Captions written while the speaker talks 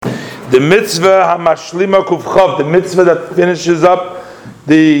the mitzvah hamashlimah kufchav, the mitzvah that finishes up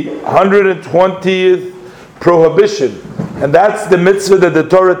the 120th prohibition, and that's the mitzvah that the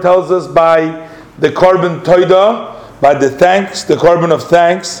Torah tells us by the korban toida, by the thanks, the korban of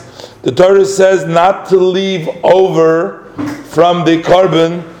thanks. The Torah says not to leave over from the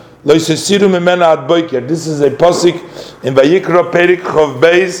korban. This is a pasuk in Vayikra Perik Chav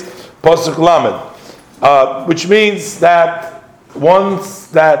Beis pasuk Lamed, which means that once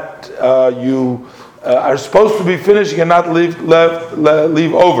that you are supposed to be finishing and not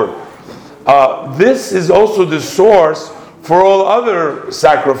leave over. This is also the source for all other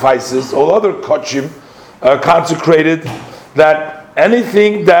sacrifices, all other kachim consecrated, that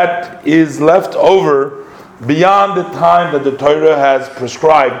anything that is left over beyond the time that the Torah has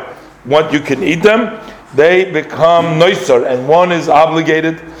prescribed, what you can eat them, they become noisar, and one is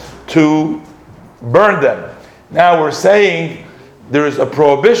obligated to burn them. Now we're saying there is a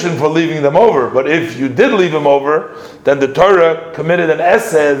prohibition for leaving them over, but if you did leave them over, then the Torah committed an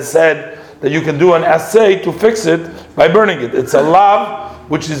essay and said that you can do an essay to fix it by burning it. It's a lav,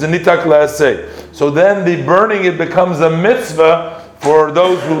 which is a nitak la'aseh. So then the burning it becomes a mitzvah for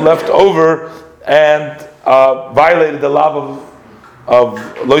those who left over and violated the law of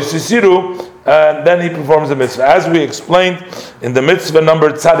lo sisiru, and then he performs the mitzvah, as we explained in the mitzvah number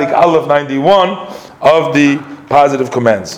Tzadik Aleph 91 of the positive commands.